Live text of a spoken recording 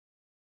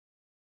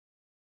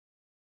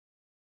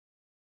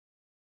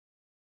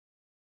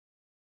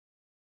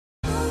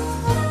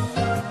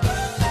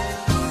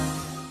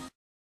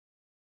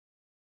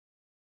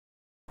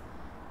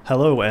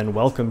Hello and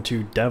welcome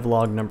to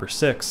Devlog number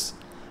 6.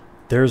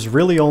 There's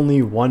really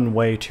only one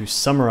way to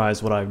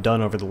summarize what I've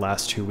done over the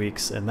last 2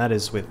 weeks, and that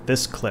is with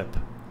this clip.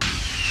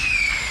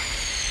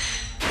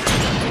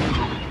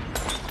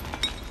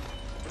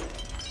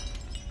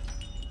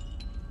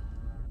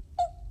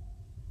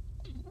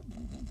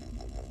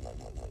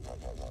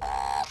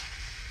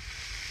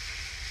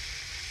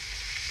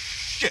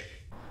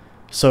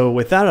 So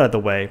with that out of the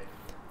way,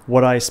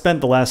 what I spent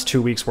the last 2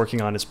 weeks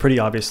working on is pretty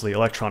obviously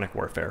electronic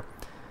warfare.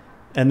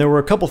 And there were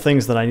a couple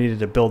things that I needed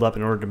to build up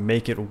in order to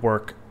make it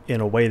work in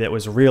a way that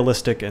was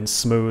realistic and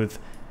smooth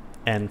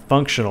and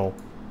functional.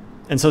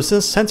 And so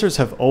since sensors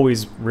have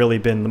always really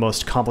been the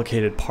most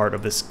complicated part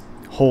of this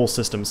whole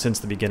system since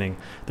the beginning,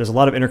 there's a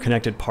lot of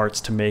interconnected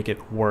parts to make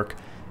it work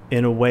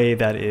in a way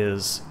that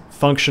is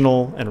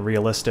functional and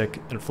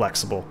realistic and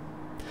flexible.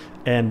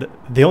 And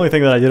the only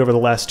thing that I did over the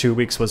last 2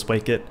 weeks was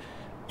make it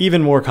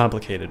even more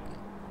complicated.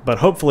 But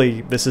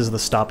hopefully this is the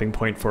stopping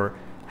point for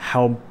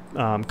how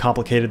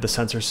complicated the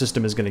sensor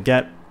system is going to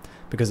get,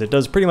 because it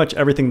does pretty much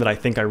everything that I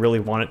think I really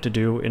want it to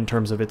do in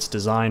terms of its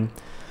design.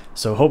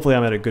 So hopefully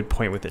I'm at a good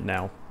point with it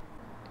now.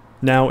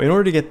 Now, in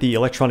order to get the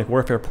electronic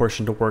warfare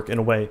portion to work in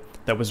a way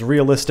that was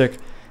realistic,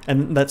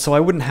 and that so I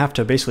wouldn't have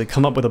to basically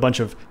come up with a bunch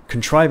of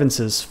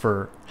contrivances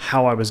for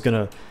how I was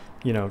going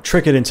to,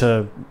 trick it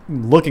into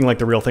looking like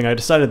the real thing, I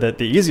decided that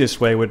the easiest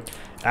way would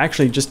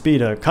actually just be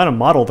to kind of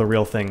model the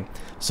real thing.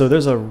 So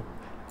there's a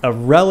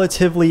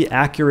relatively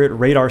accurate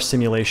radar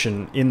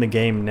simulation in the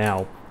game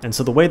now. And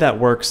so the way that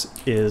works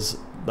is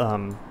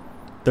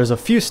there's a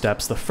few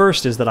steps. The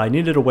first is that I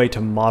needed a way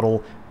to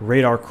model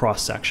radar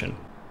cross-section.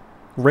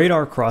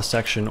 Radar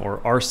cross-section, or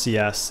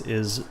RCS,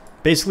 is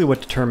basically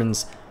what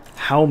determines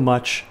how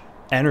much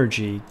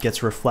energy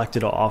gets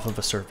reflected off of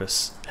a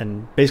surface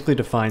and basically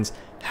defines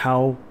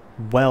how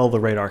well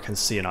the radar can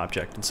see an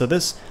object. And so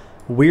this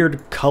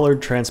weird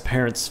colored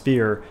transparent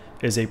sphere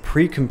is a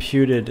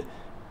pre-computed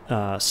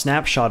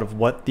snapshot of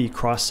what the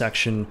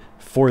cross-section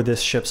for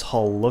this ship's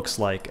hull looks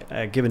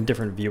like given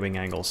different viewing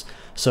angles.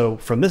 So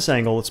from this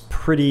angle it's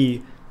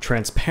pretty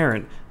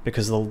transparent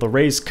because the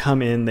rays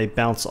come in, they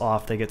bounce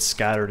off, they get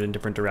scattered in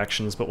different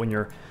directions, but when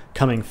you're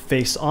coming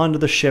face onto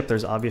the ship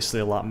there's obviously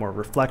a lot more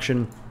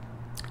reflection,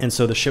 and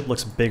so the ship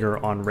looks bigger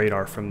on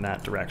radar from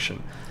that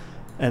direction.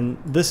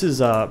 And this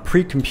is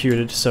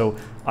pre-computed, so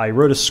I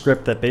wrote a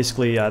script that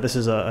basically, this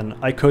is an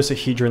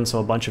icosahedron, so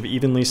a bunch of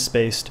evenly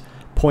spaced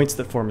points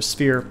that form a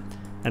sphere,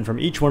 and from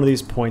each one of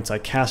these points I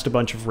cast a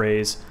bunch of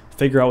rays,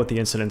 figure out what the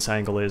incidence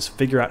angle is,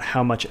 figure out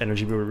how much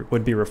energy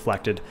would be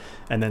reflected,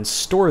 and then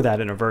store that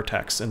in a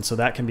vertex. And so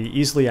that can be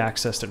easily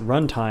accessed at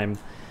runtime,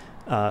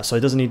 so it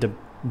doesn't need to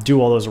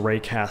do all those ray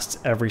casts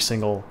every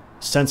single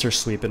sensor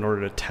sweep in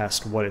order to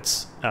test what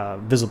its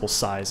visible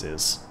size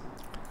is.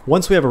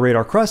 Once we have a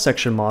radar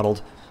cross-section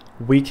modeled,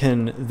 we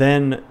can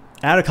then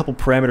add a couple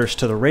parameters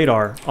to the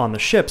radar on the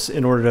ships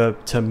in order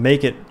to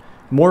make it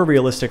more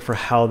realistic for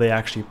how they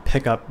actually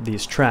pick up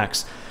these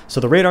tracks. So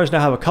the radars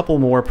now have a couple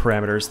more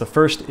parameters. The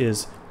first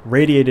is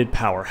radiated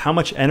power, how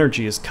much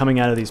energy is coming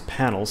out of these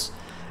panels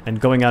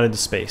and going out into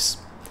space.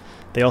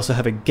 They also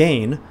have a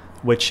gain,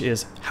 which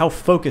is how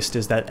focused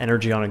is that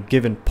energy on a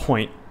given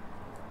point.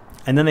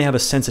 And then they have a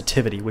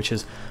sensitivity, which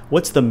is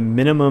what's the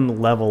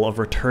minimum level of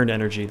return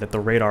energy that the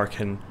radar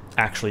can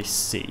actually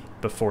see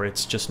before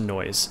it's just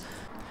noise.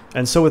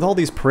 And so with all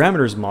these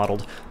parameters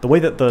modeled, the way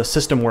that the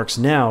system works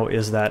now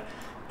is that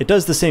it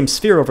does the same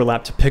sphere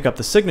overlap to pick up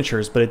the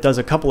signatures, but it does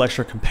a couple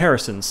extra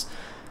comparisons,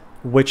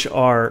 which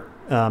are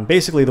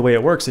basically the way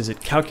it works is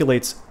it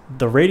calculates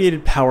the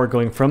radiated power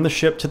going from the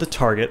ship to the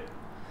target.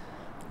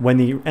 When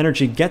the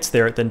energy gets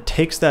there, it then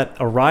takes that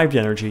arrived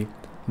energy,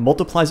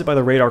 multiplies it by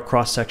the radar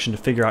cross-section to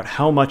figure out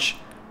how much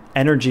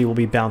energy will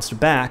be bounced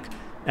back,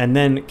 and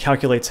then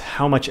calculates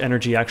how much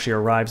energy actually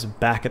arrives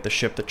back at the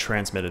ship that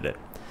transmitted it.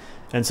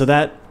 And so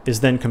that is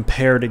then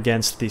compared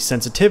against the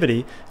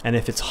sensitivity, and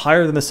if it's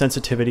higher than the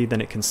sensitivity, then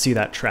it can see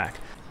that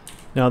track.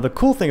 Now the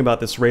cool thing about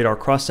this radar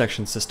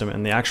cross-section system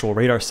and the actual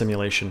radar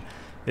simulation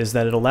is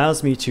that it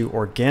allows me to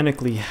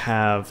organically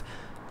have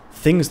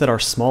things that are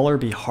smaller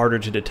be harder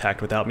to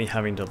detect without me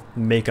having to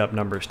make up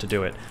numbers to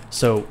do it.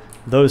 So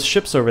those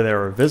ships over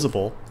there are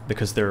visible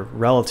because they're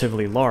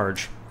relatively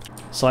large.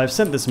 So I've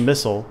sent this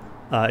missile.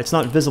 It's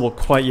not visible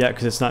quite yet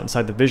because it's not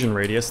inside the vision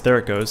radius. There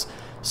it goes.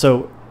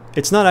 So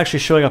it's not actually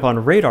showing up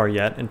on radar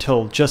yet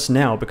until just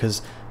now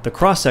because the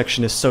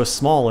cross-section is so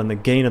small and the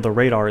gain of the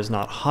radar is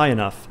not high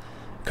enough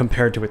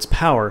compared to its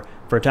power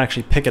for it to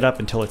actually pick it up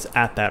until it's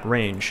at that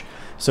range.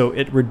 So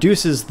it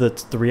reduces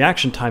the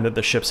reaction time that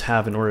the ships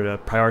have in order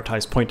to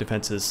prioritize point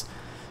defenses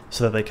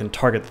so that they can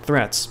target the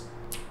threats.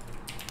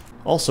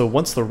 Also,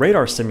 once the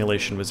radar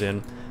simulation was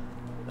in,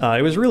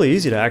 it was really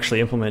easy to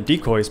actually implement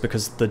decoys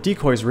because the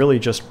decoys really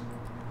just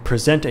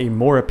present a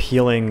more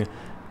appealing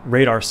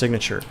radar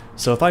signature.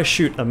 So if I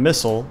shoot a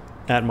missile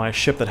at my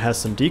ship that has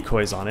some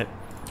decoys on it,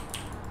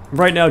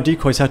 right now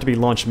decoys have to be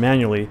launched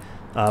manually,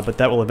 but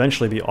that will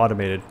eventually be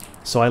automated.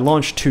 So I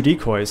launch 2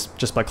 decoys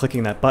just by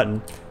clicking that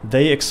button.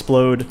 They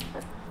explode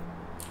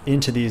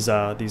into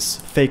these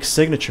fake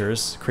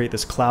signatures, create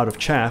this cloud of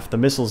chaff. The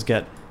missiles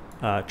get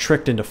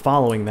tricked into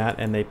following that,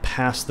 and they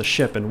pass the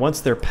ship. And once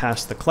they're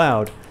past the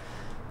cloud,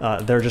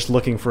 they're just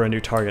looking for a new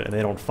target, and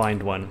they don't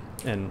find one.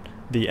 And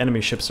the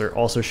enemy ships are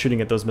also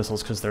shooting at those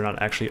missiles because they're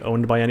not actually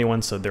owned by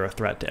anyone, so they're a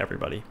threat to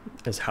everybody,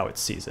 is how it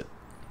sees it.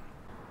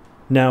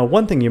 Now,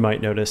 one thing you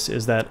might notice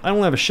is that I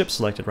don't have a ship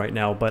selected right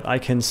now, but I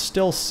can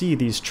still see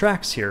these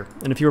tracks here.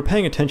 And if you were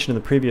paying attention to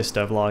the previous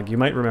devlog, you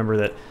might remember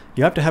that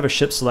you have to have a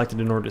ship selected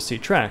in order to see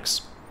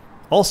tracks.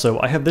 Also,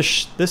 I have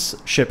this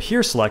ship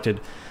here selected,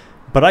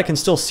 but I can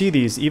still see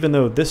these even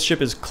though this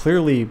ship is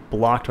clearly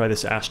blocked by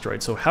this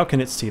asteroid. So how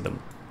can it see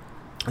them?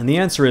 And the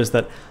answer is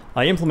that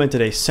I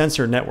implemented a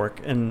sensor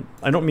network, and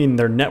I don't mean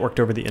they're networked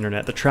over the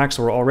internet. The tracks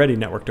were already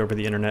networked over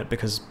the internet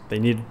because they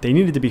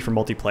needed to be for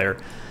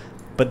multiplayer.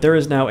 But there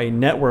is now a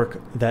network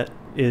that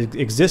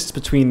exists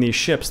between these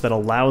ships that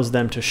allows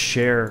them to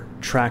share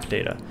track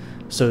data.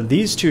 So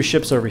these two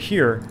ships over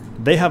here,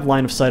 they have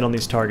line of sight on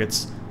these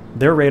targets,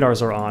 their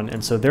radars are on,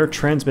 and so they're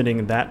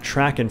transmitting that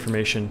track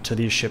information to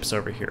these ships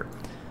over here.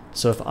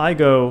 So if I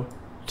go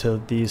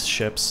to these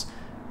ships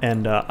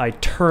and I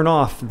turn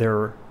off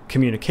their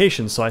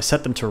communications, so I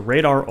set them to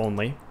radar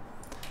only,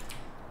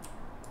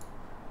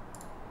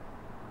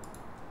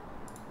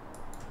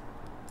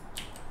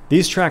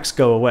 these tracks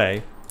go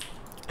away.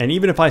 And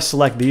even if I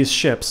select these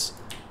ships,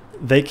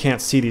 they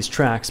can't see these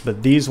tracks,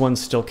 but these ones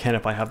still can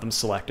if I have them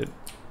selected.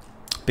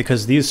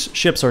 Because these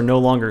ships are no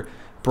longer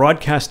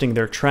broadcasting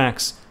their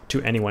tracks to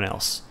anyone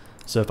else.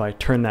 So if I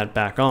turn that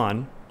back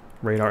on,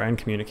 radar and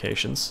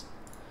communications,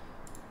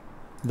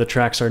 the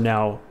tracks are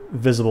now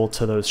visible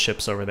to those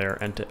ships over there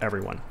and to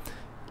everyone,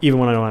 even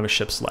when I don't have a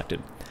ship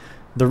selected.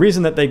 The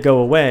reason that they go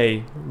away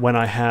when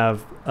I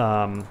have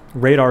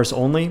radars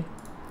only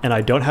and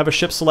I don't have a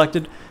ship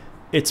selected,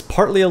 it's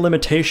partly a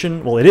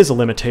limitation, well, it is a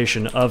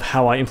limitation of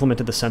how I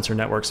implemented the sensor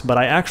networks, but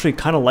I actually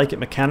kind of like it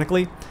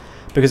mechanically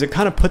because it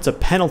kind of puts a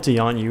penalty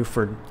on you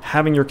for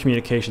having your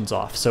communications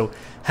off. So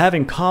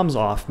having comms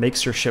off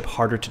makes your ship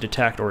harder to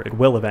detect, or it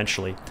will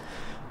eventually.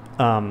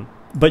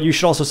 But you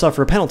should also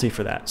suffer a penalty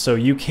for that. So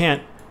you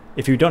can't,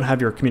 if you don't have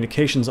your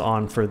communications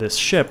on for this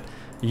ship,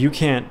 you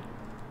can't,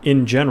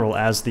 in general,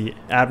 as the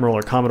admiral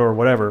or commodore or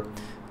whatever,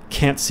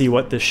 can't see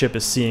what this ship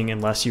is seeing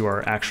unless you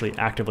are actually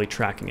actively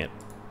tracking it.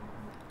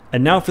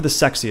 And now for the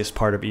sexiest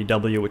part of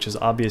EW, which is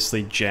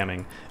obviously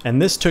jamming.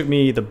 And this took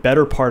me the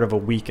better part of a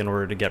week in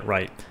order to get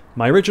right.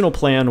 My original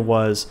plan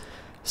was,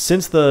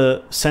 since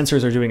the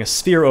sensors are doing a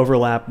sphere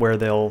overlap where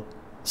they'll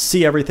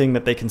see everything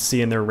that they can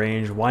see in their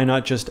range, why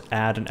not just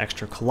add an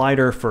extra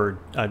collider for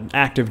an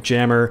active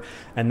jammer,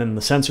 and then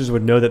the sensors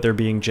would know that they're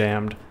being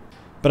jammed.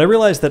 But I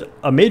realized that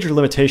a major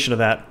limitation of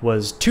that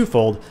was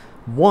twofold.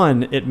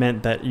 One, it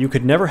meant that you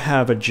could never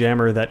have a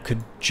jammer that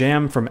could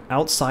jam from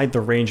outside the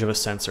range of a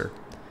sensor.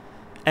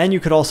 And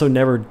you could also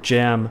never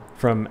jam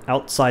from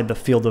outside the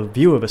field of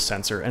view of a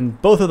sensor,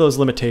 and both of those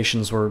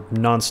limitations were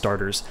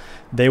non-starters.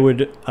 They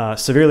would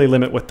severely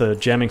limit what the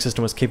jamming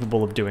system was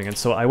capable of doing, and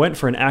so I went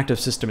for an active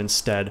system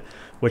instead,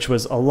 which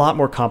was a lot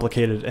more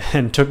complicated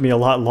and took me a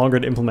lot longer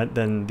to implement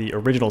than the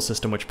original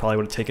system, which probably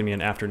would have taken me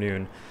an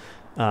afternoon.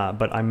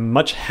 But I'm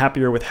much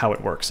happier with how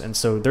it works. And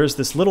so there's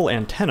this little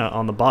antenna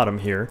on the bottom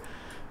here,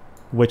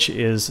 which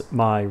is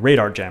my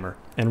radar jammer.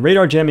 And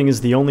radar jamming is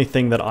the only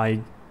thing that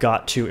I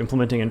got to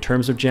implementing in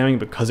terms of jamming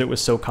because it was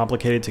so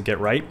complicated to get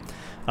right.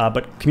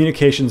 But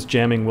communications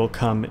jamming will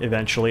come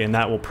eventually, and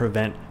that will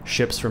prevent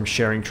ships from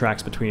sharing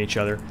tracks between each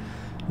other.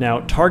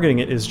 Now, targeting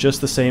it is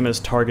just the same as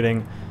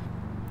targeting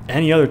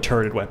any other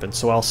turreted weapon.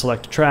 So I'll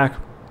select a track,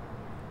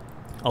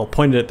 I'll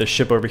point it at this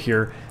ship over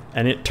here,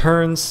 and it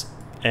turns,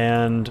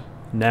 and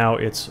now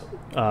it's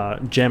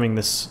jamming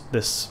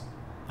this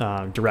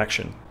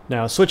direction.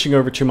 Now, switching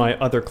over to my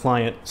other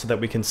client so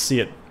that we can see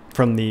it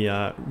from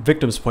the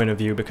victim's point of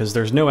view, because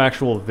there's no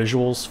actual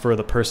visuals for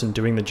the person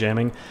doing the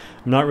jamming.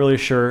 I'm not really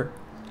sure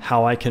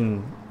how I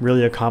can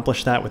really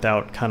accomplish that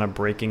without kind of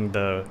breaking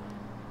the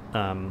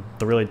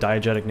really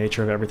diegetic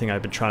nature of everything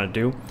I've been trying to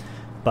do.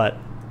 But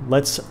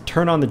let's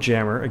turn on the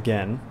jammer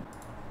again.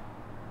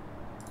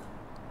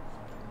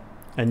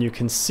 And you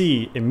can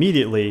see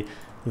immediately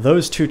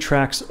those two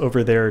tracks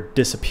over there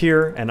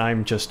disappear, and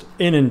I'm just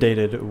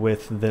inundated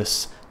with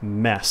this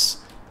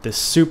mess. This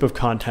soup of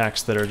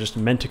contacts that are just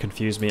meant to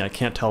confuse me. I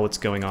can't tell what's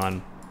going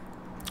on.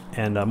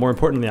 And more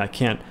importantly, I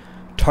can't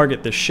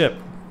target this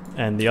ship.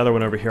 And the other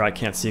one over here I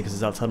can't see because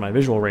it's outside my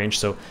visual range,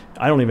 so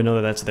I don't even know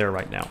that that's there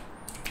right now.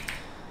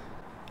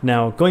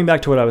 Now, going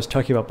back to what I was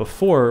talking about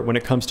before, when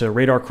it comes to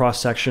radar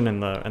cross-section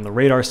and the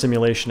radar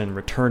simulation and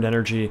returned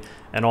energy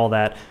and all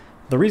that,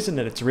 the reason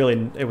that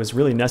it was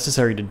really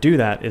necessary to do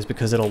that is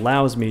because it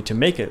allows me to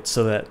make it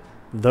so that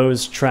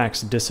those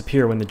tracks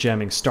disappear when the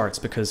jamming starts,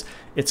 because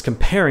it's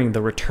comparing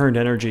the returned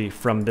energy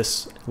from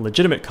this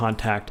legitimate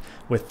contact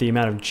with the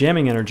amount of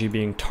jamming energy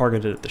being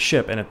targeted at the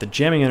ship, and if the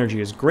jamming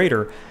energy is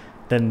greater,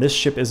 then this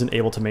ship isn't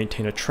able to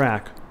maintain a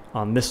track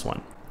on this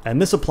one.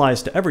 And this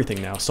applies to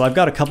everything now. So I've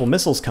got a couple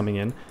missiles coming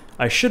in.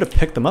 I should have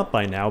picked them up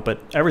by now, but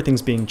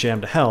everything's being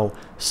jammed to hell,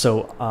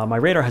 so my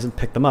radar hasn't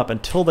picked them up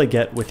until they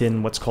get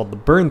within what's called the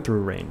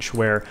burn-through range,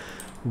 where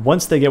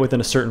once they get within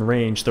a certain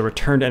range, the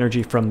returned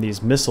energy from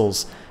these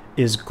missiles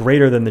is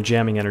greater than the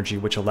jamming energy,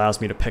 which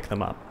allows me to pick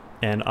them up.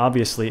 And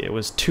obviously it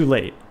was too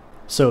late.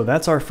 So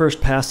that's our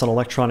first pass on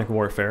electronic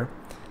warfare.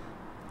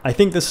 I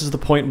think this is the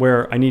point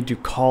where I need to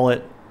call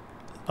it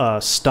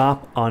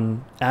stop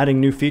on adding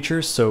new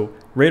features. So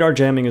radar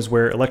jamming is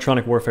where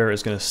electronic warfare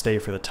is going to stay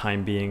for the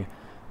time being.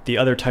 The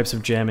other types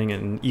of jamming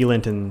and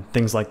ELINT and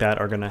things like that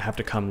are going to have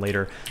to come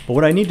later. But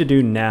what I need to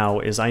do now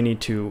is I need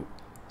to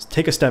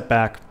take a step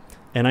back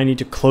and I need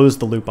to close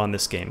the loop on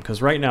this game,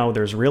 because right now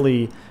there's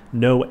really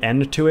no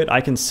end to it.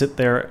 I can sit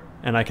there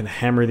and I can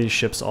hammer these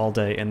ships all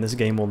day and this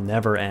game will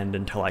never end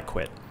until I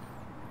quit.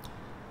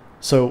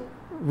 So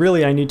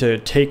really I need to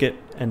take it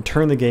and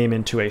turn the game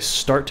into a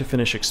start to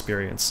finish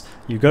experience.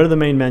 You go to the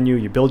main menu,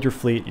 you build your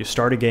fleet, you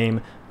start a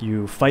game,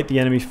 you fight the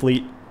enemy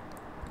fleet,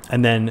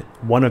 and then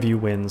one of you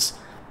wins.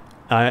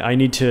 I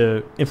need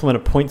to implement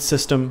a point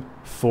system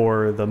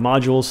for the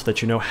modules so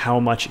that you know how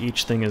much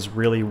each thing is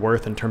really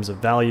worth in terms of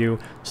value,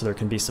 so there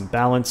can be some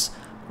balance.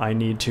 I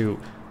need to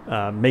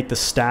make the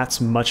stats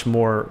much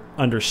more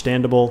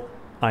understandable.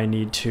 I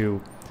need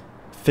to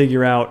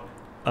figure out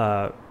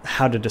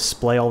how to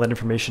display all that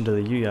information to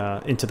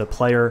the into the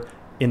player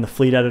in the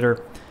fleet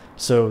editor.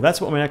 So that's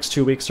what my next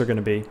 2 weeks are going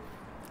to be.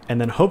 And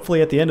then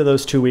hopefully at the end of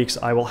those 2 weeks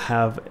I will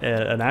have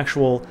an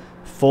actual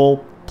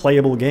full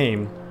playable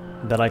game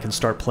that I can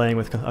start playing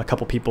with a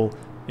couple people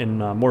in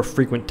more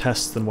frequent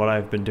tests than what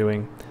I've been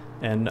doing,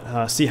 and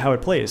see how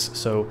it plays.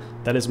 So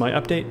that is my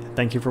update.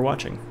 Thank you for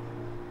watching.